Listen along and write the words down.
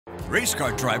Race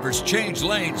car drivers change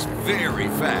lanes very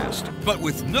fast, but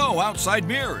with no outside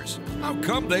mirrors. How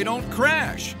come they don't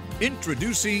crash?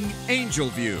 Introducing Angel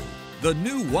View, the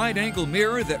new wide-angle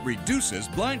mirror that reduces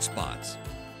blind spots.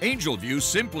 Angel View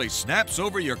simply snaps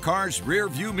over your car's rear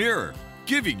view mirror,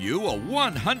 giving you a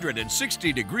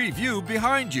 160-degree view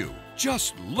behind you.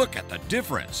 Just look at the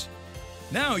difference.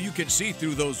 Now you can see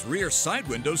through those rear side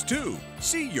windows too.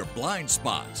 See your blind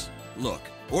spots. Look,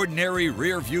 ordinary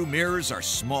rear view mirrors are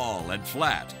small and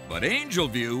flat, but Angel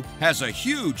View has a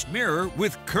huge mirror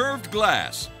with curved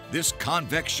glass. This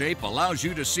convex shape allows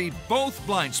you to see both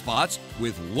blind spots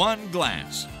with one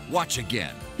glance. Watch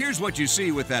again. Here's what you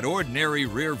see with that ordinary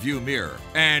rear view mirror.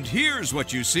 And here's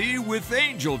what you see with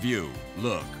Angel View.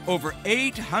 Look, over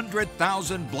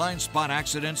 800,000 blind spot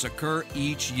accidents occur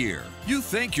each year. You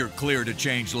think you're clear to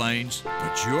change lanes,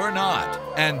 but you're not.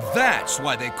 And that's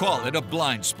why they call it a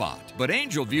blind spot. But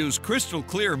Angel View's crystal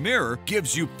clear mirror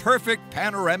gives you perfect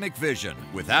panoramic vision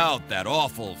without that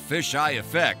awful fisheye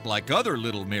effect like other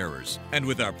little mirrors. And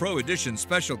with our Pro Edition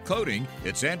special coating,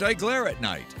 it's anti-glare at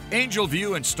night. Angel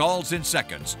View installs in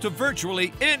seconds to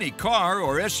virtually any car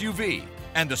or SUV.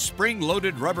 And the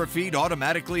spring-loaded rubber feet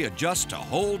automatically adjust to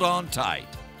hold on tight.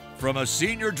 From a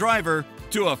senior driver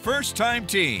to a first-time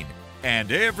teen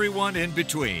and everyone in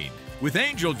between. With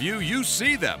Angel View, you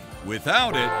see them.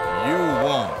 Without it, you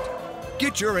won't.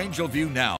 Get your Angel View now.